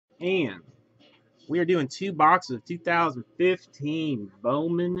And we are doing 2 boxes of 2015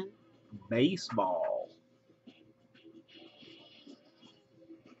 Bowman Baseball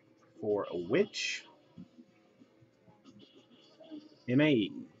for a wichmae.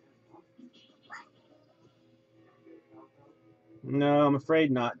 No, I'm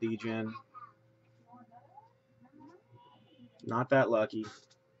afraid not, DGen. Not that lucky.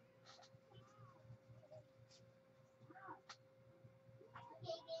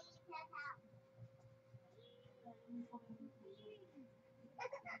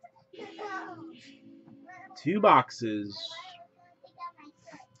 Two boxes.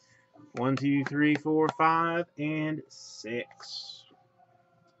 1, 2, 3, 4, 5, and 6.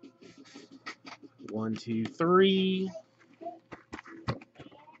 1, 2, 3.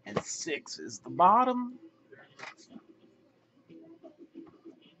 And 6 is the bottom.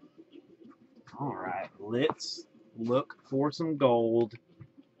 All right, let's look for some gold.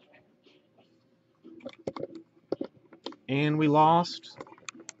 And we lost.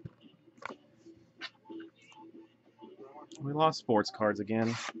 We lost sports cards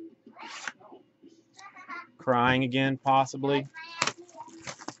again. Crying again, possibly.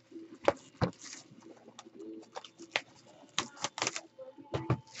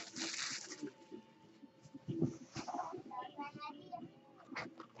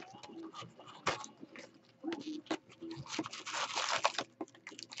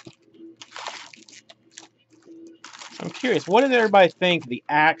 I'm curious, what did everybody think the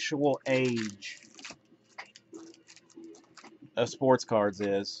actual age of sports cards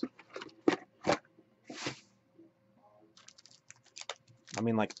is? I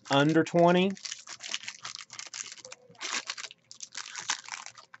mean, like under 20?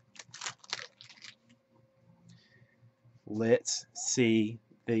 Let's see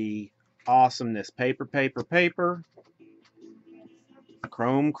the awesomeness. Paper, paper, paper.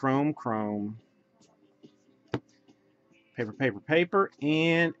 Chrome, chrome, chrome. Paper, paper, paper.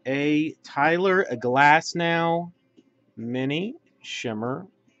 And a Tyler Glasnow Mini Shimmer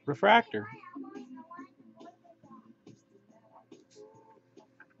Refractor.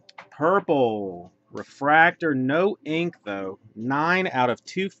 Purple refractor, no ink though. 9 out of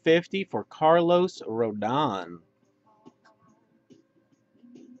 250 for Carlos Rodon.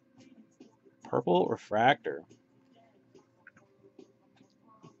 Purple refractor.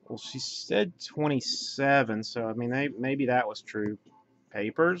 Well, she said 27, so I mean, maybe that was true.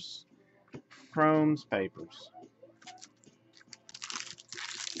 Papers, chromes, papers.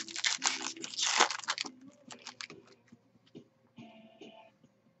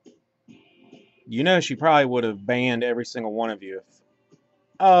 You know, she probably would have banned every single one of you if.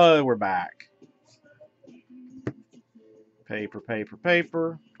 Oh, we're back. Paper, paper,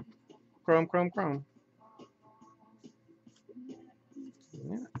 paper. Chrome, chrome, chrome.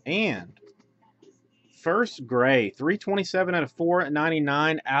 Yeah. And first gray, 327 out of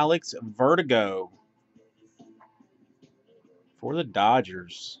 499, Alex Vertigo for the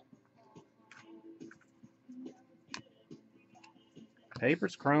Dodgers.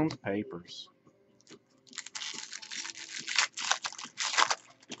 Papers, chromes, papers.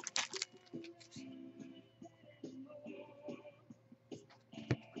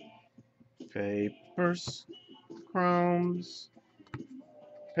 Papers, chromes,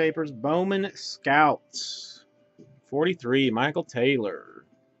 papers. Bowman Scouts. 43, Michael Taylor.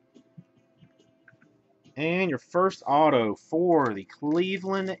 And your first auto for the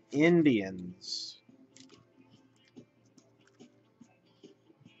Cleveland Indians.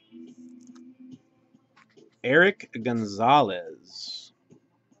 Eric Gonzalez.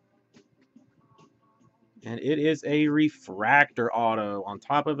 And it is a refractor auto on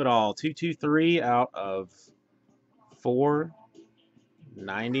top of it all. 223 out of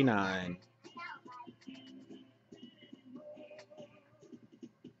 499.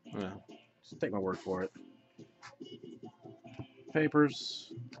 Well, just take my word for it.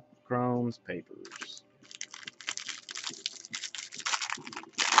 Papers, chromes, papers.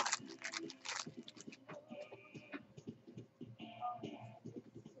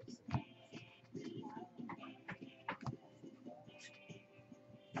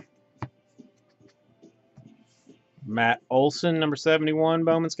 Matt Olson, number 71,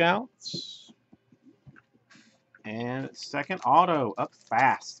 Bowman Scouts. And second auto up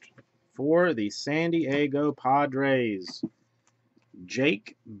fast for the San Diego Padres.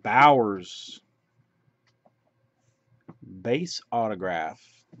 Jake Bowers. Base autograph.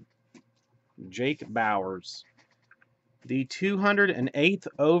 Jake Bowers. The 208th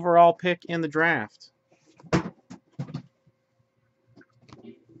overall pick in the draft.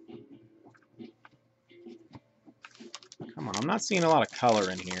 Come on, I'm not seeing a lot of color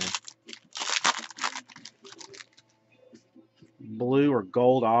in here. Blue or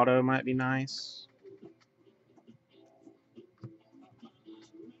gold auto might be nice.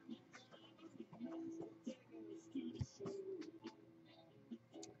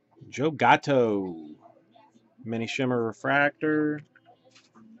 Joe Gatto. Mini Shimmer Refractor.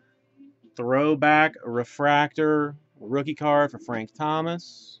 Throwback Refractor. Rookie card for Frank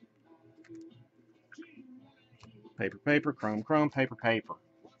Thomas. Paper, paper, chrome, chrome, paper, paper.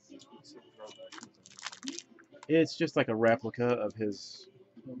 It's just like a replica of his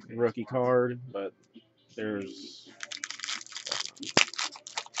rookie card, but there's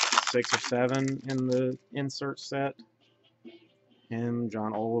 6 or 7 in the insert set. Him,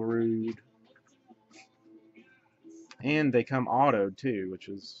 John Olerud. And they come autoed too, which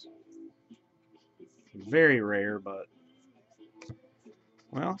is very rare, but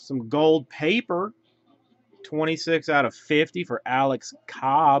well, some gold paper. 26 out of 50 for Alex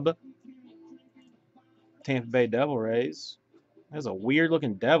Cobb. Tampa Bay Devil Rays. That's a weird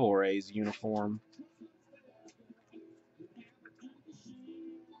looking Devil Rays uniform.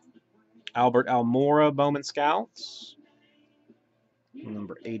 Albert Almora Bowman Scouts.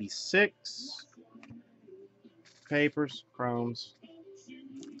 Number 86. Papers, chromes,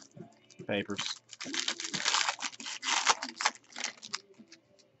 papers.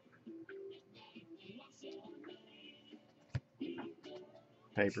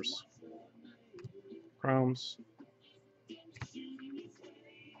 Papers. Chromes.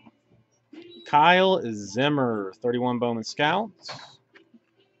 Kyle Zimmer, 31 Bowman Scouts.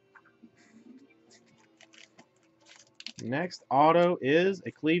 Next auto is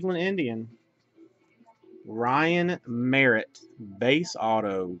a Cleveland Indian. Ryan Merritt, base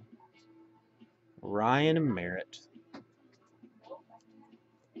auto. Ryan Merritt.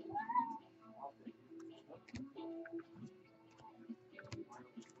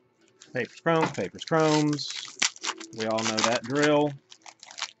 Papers, chromes, papers, chromes. We all know that drill.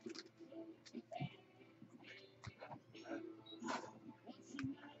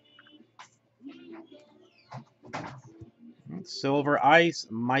 Silver Ice,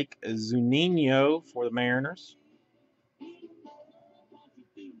 Mike Zunino for the Mariners.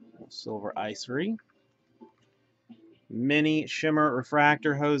 Silver Icery. Mini Shimmer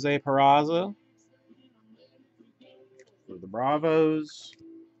Refractor, Jose Peraza for the Bravos.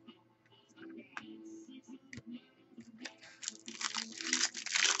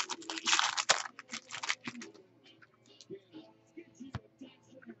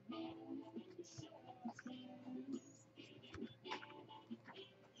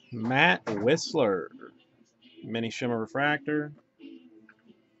 Matt Whistler, Mini Shimmer Refractor.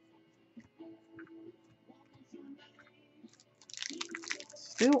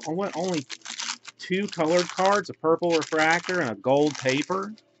 Still, only 2 colored cards, a purple refractor and a gold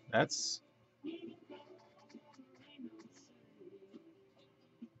paper. That's...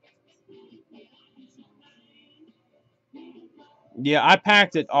 Yeah, I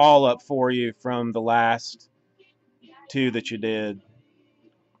packed it all up for you from the last 2 that you did.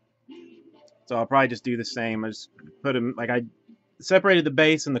 So I'll probably just do the same. I just put them, like I separated the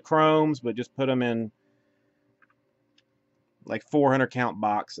base and the chromes, but just put them in like 400 count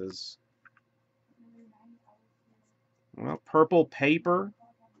boxes. Well, purple paper.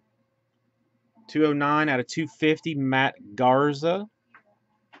 209 out of 250, Matt Garza.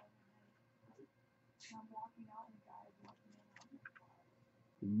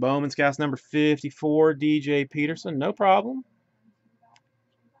 Bowman Scouts number 54, DJ Peterson. No problem.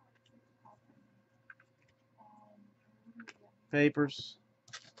 Papers,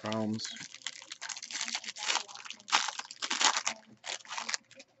 chromes.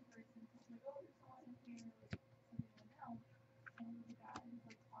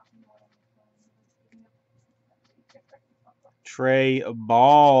 Trey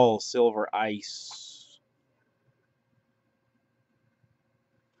Ball, Silver Ice.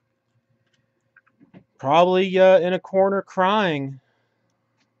 Probably in a corner crying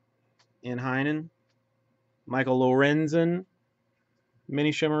in Heinen. Michael Lorenzen,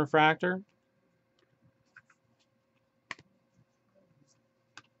 Mini Shimmer Refractor.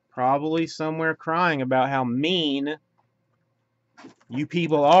 Probably somewhere crying about how mean you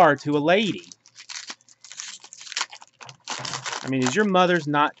people are to a lady. I mean, does your mother's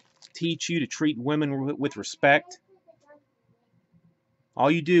not teach you to treat women with respect? All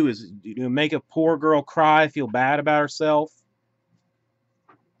you do is make a poor girl cry, feel bad about herself.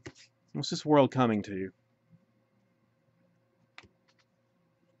 What's this world coming to?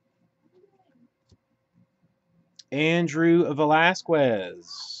 Andrew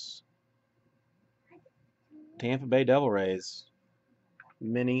Velasquez. Tampa Bay Devil Rays.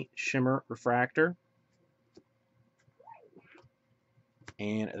 Mini shimmer refractor.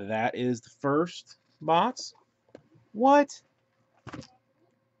 And that is the first box. What?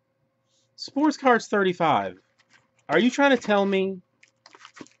 Sports Cards 35. Are you trying to tell me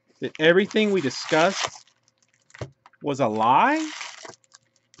that everything we discussed was a lie?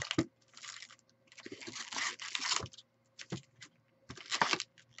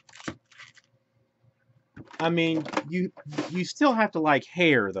 I mean, you still have to like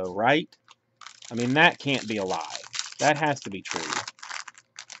hair though, right? I mean, that can't be a lie. That has to be true.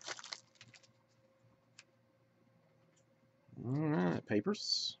 Alright,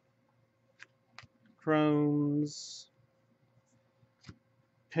 papers. Chromes.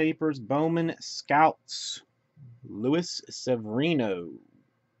 Papers, Bowman Scouts. Luis Severino.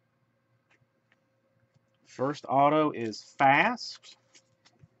 First auto is fast.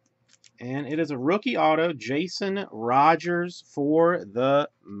 And it is a rookie auto, Jason Rogers for the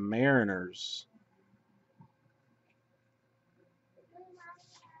Mariners.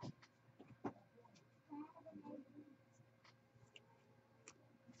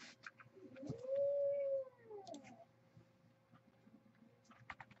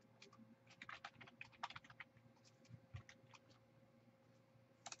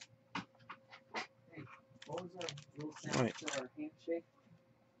 What was our little sound for our handshake?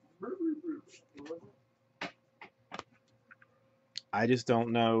 What was it? I just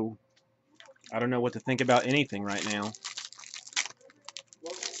don't know. I don't know what to think about anything right now.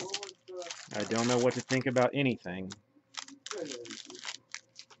 What was the... I don't know what to think about anything.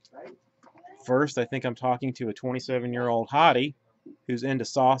 Right? First, I think I'm talking to a 27-year-old hottie who's into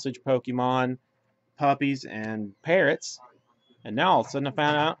sausage, Pokemon, puppies, and parrots. And now all of a sudden I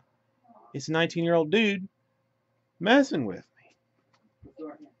found out it's a 19-year-old dude messing with me.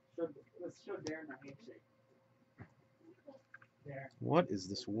 Let's show Darren our handshake. There. What is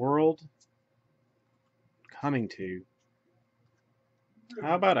this world coming to?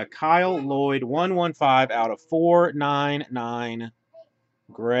 How about a Kyle Lloyd 115 out of 499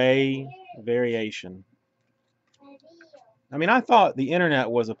 gray variation? I mean, I thought the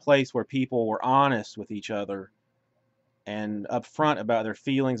internet was a place where people were honest with each other and upfront about their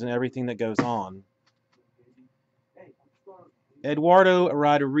feelings and everything that goes on. Eduardo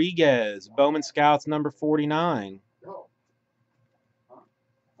Rodriguez, Bowman Scouts number 49.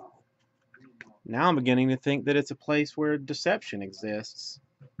 Now I'm beginning to think that it's a place where deception exists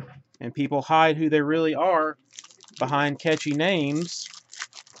and people hide who they really are behind catchy names.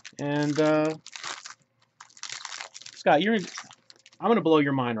 And Scott, I'm going to blow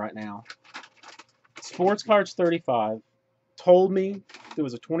your mind right now. Sports Cards 35 told me there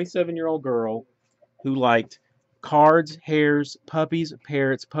was a 27-year-old girl who liked cards, hares, puppies,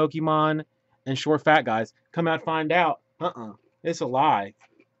 parrots, Pokemon, and short fat guys. Come out and find out, it's a lie.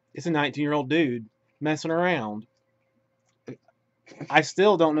 It's a 19-year-old dude messing around. I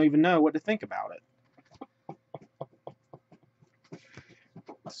still don't even know what to think about it.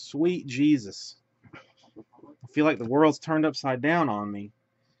 Sweet Jesus. I feel like the world's turned upside down on me.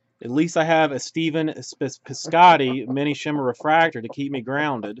 At least I have a Steven Piscotty mini shimmer refractor to keep me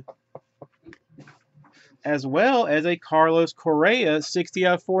grounded, as well as a Carlos Correa 60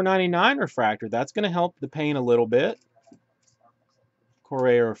 out of 499 refractor. That's going to help the paint a little bit.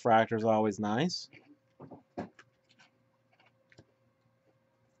 Correa refractor is always nice.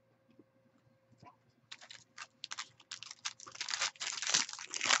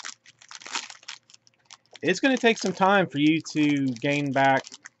 It's going to take some time for you to gain back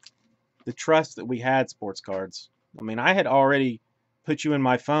the trust that we had, Sports Cards. I mean, I had already put you in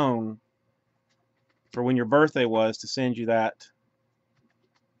my phone for when your birthday was to send you that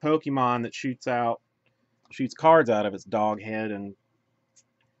Pokemon that shoots cards out of its dog head and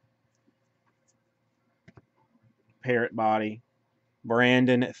parrot body.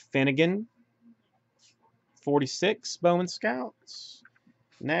 Brandon Finnegan, 46, Bowman Scouts.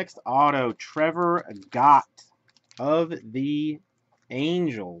 Next auto, Trevor Gott of the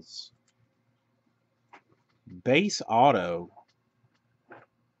Angels. Base auto.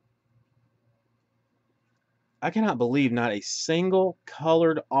 I cannot believe not a single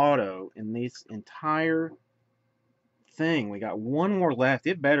colored auto in this entire thing. We got one more left.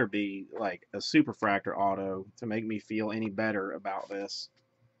 It better be like a Superfractor auto to make me feel any better about this.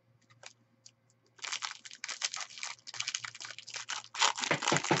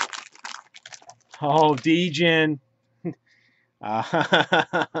 Oh, Degen.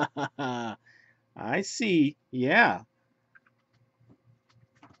 I see. Yeah.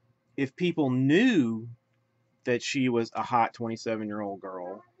 If people knew that she was a hot 27-year-old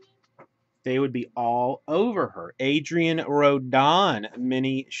girl, they would be all over her. Adrian Rodon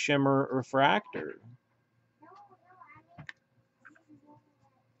Mini Shimmer Refractor.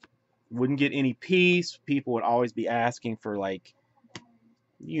 Wouldn't get any peace. People would always be asking for, like,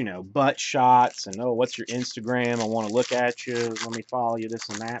 you know, butt shots and, oh, what's your Instagram? I want to look at you. Let me follow you, this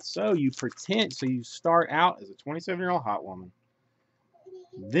and that. So you pretend, so you start out as a 27-year-old hot woman,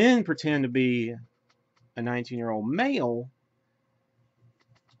 then pretend to be a 19-year-old male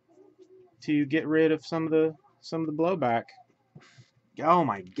to get rid of some of the blowback. Oh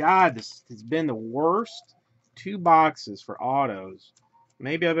my God, this has been the worst 2 boxes for autos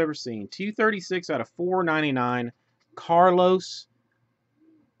maybe I've ever seen. 236 out of 499. Carlos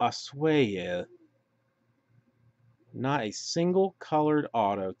Asueya. Not a single colored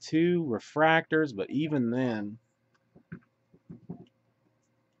auto. 2 refractors, but even then,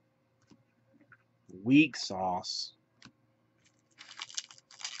 weak sauce.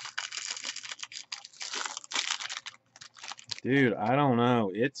 Dude, I don't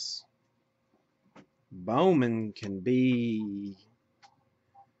know. It's Bowman can be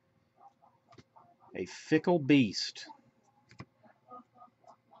a fickle beast.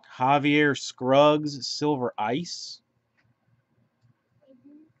 Javier Scruggs Silver Ice.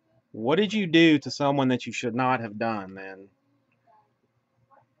 What did you do to someone that you should not have done, then?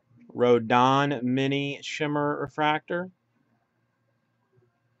 Rodon Mini Shimmer Refractor.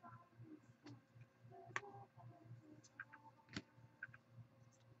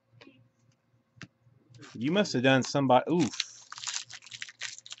 You must have done somebody. Oof.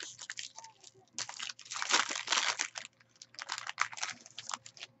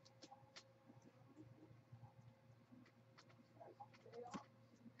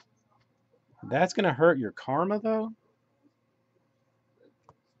 That's going to hurt your karma, though?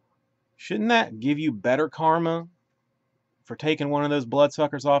 Shouldn't that give you better karma for taking one of those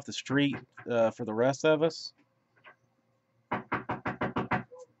bloodsuckers off the street for the rest of us?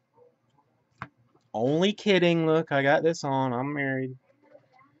 Only kidding. Look, I got this on. I'm married.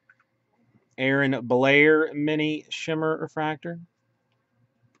 Aaron Blair Mini Shimmer Refractor.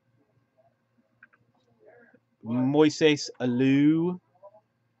 Moises Alou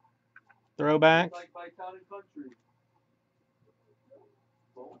throwback.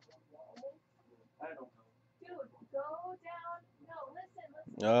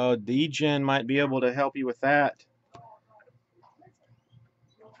 Oh, D-Gen might be able to help you with that.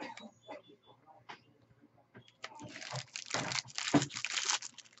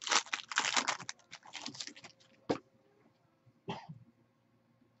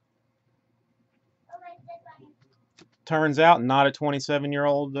 Turns out, not a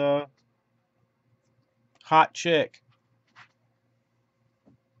 27-year-old hot chick.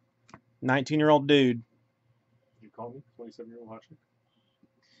 19-year-old dude. You call me 27-year-old hot chick?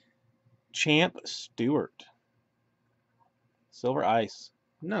 Champ Stewart. Silver Ice.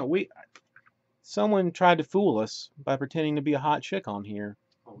 No, someone tried to fool us by pretending to be a hot chick on here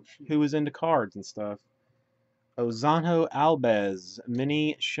who was into cards and stuff. Ozanjo Albez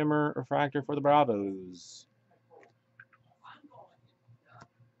Mini Shimmer Refractor for the Bravos.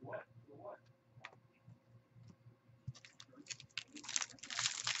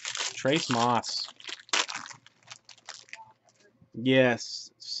 Trace Moss.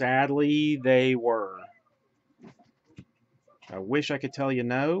 Yes, sadly they were. I wish I could tell you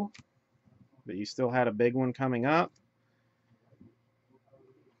no, but you still had a big one coming up.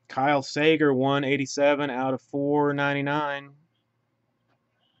 Kyle Sager, 187 out of 499.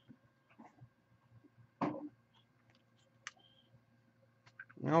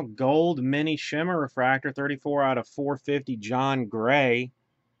 Well, gold mini shimmer refractor, 34 out of 450. John Gray.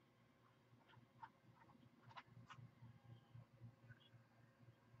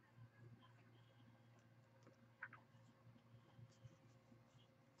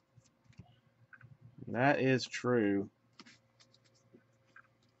 That is true.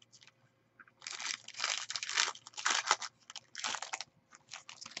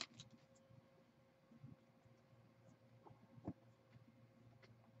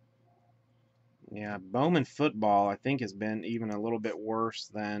 Yeah, Bowman football, I think, has been even a little bit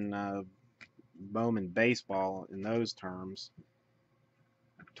worse than Bowman baseball in those terms.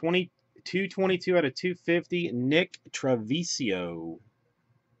 222 out of 250, Nick Treviso.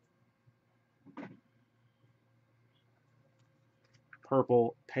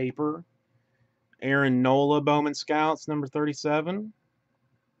 Purple paper. Aaron Nola, Bowman Scouts, number 37.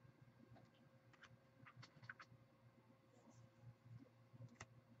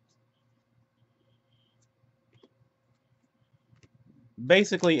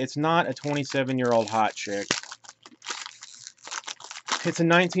 Basically, it's not a 27-year-old hot chick. It's a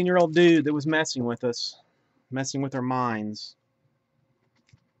 19-year-old dude that was messing with us, messing with our minds.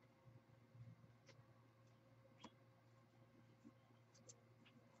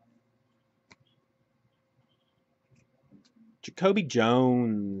 Jacoby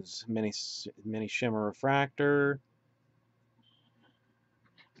Jones, mini shimmer refractor.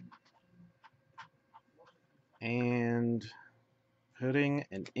 And putting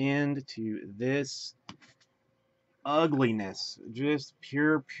an end to this ugliness, just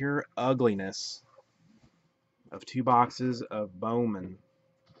pure ugliness of 2 boxes of Bowman.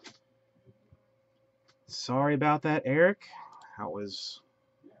 Sorry about that, Eric. That was